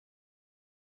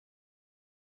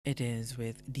It is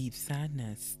with deep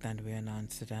sadness that we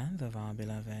announce the death of our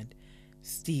beloved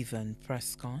Stephen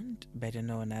Prescott, better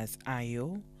known as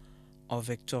Ayo of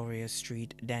Victoria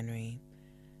Street, Dennery,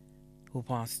 who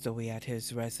passed away at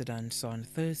his residence on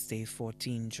Thursday,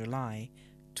 14 July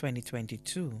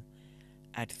 2022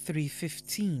 at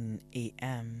 3:15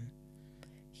 a.m.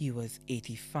 He was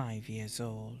 85 years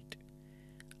old.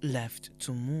 Left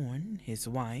to mourn his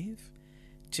wife,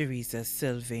 Teresa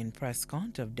Sylvain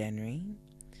Prescott of Dennery,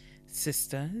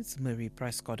 sisters Marie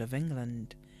Prescott of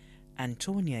England,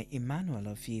 Antonia Emmanuel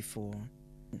of Yefo,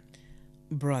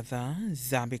 brother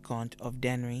Zabicont of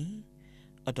Dennery,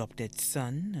 adopted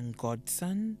son and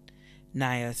godson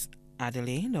Nias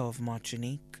Adelaide of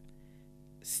Martinique,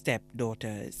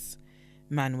 stepdaughters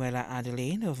Manuela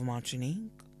Adelaide of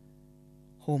Martinique,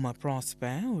 Homer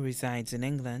Prosper, who resides in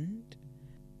England,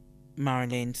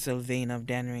 Marlene Sylvain of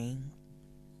Dennery,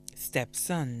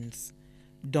 stepsons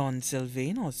Don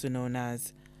Sylvain, also known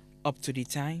as Up to the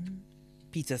Time,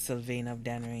 Peter Sylvain of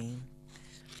Dennery,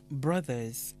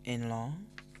 brothers-in-law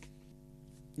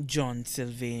John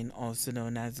Sylvain, also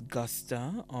known as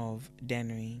Gusta of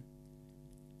Dennery,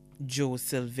 Joe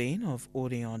Sylvain of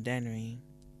Odeon Dennery,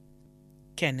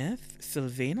 Kenneth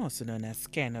Sylvain, also known as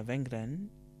Ken of England,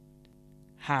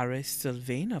 Harris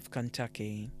Sylvain of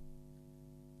Kentucky,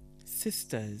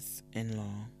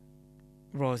 sisters-in-law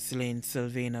Rosalind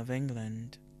Sylvain of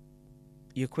England,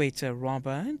 Equator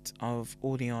Robert of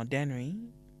Odeon Dennery,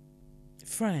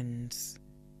 friends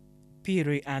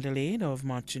Pierre Adelaide of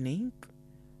Martinique,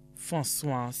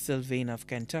 Francois Sylvain of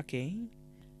Kentucky,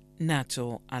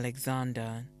 Nato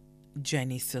Alexander,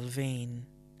 Jenny Sylvain,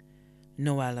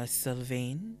 Noella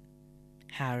Sylvain,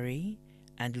 Harry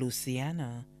and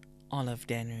Luciana, all of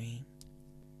Dennery.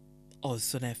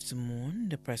 Also left to mourn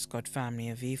the Prescott family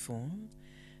of Yefo,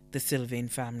 the Sylvain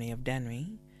family of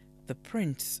Dennery, the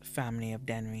Prince family of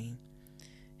Dennery,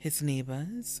 his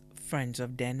neighbors, friends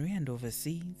of Dennery and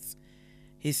overseas,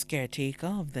 his caretaker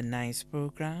of the NICE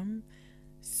program,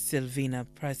 Sylvina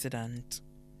President,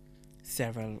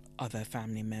 several other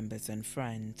family members and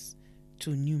friends,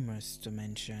 too numerous to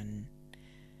mention.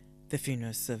 The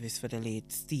funeral service for the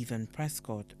late Stephen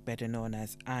Prescott, better known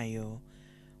as Ayo,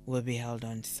 will be held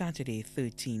on Saturday,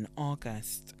 13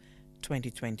 August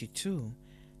 2022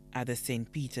 at the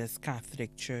St. Peter's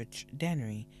Catholic Church,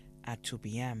 Dennery at 2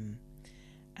 p.m.,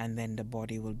 and then the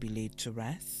body will be laid to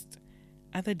rest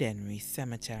at the Dennery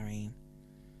Cemetery.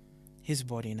 His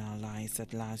body now lies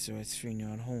at Lazarus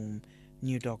Funeral Home,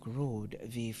 New Dock Road,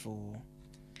 V4.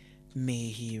 May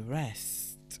he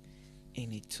rest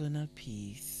in eternal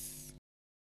peace.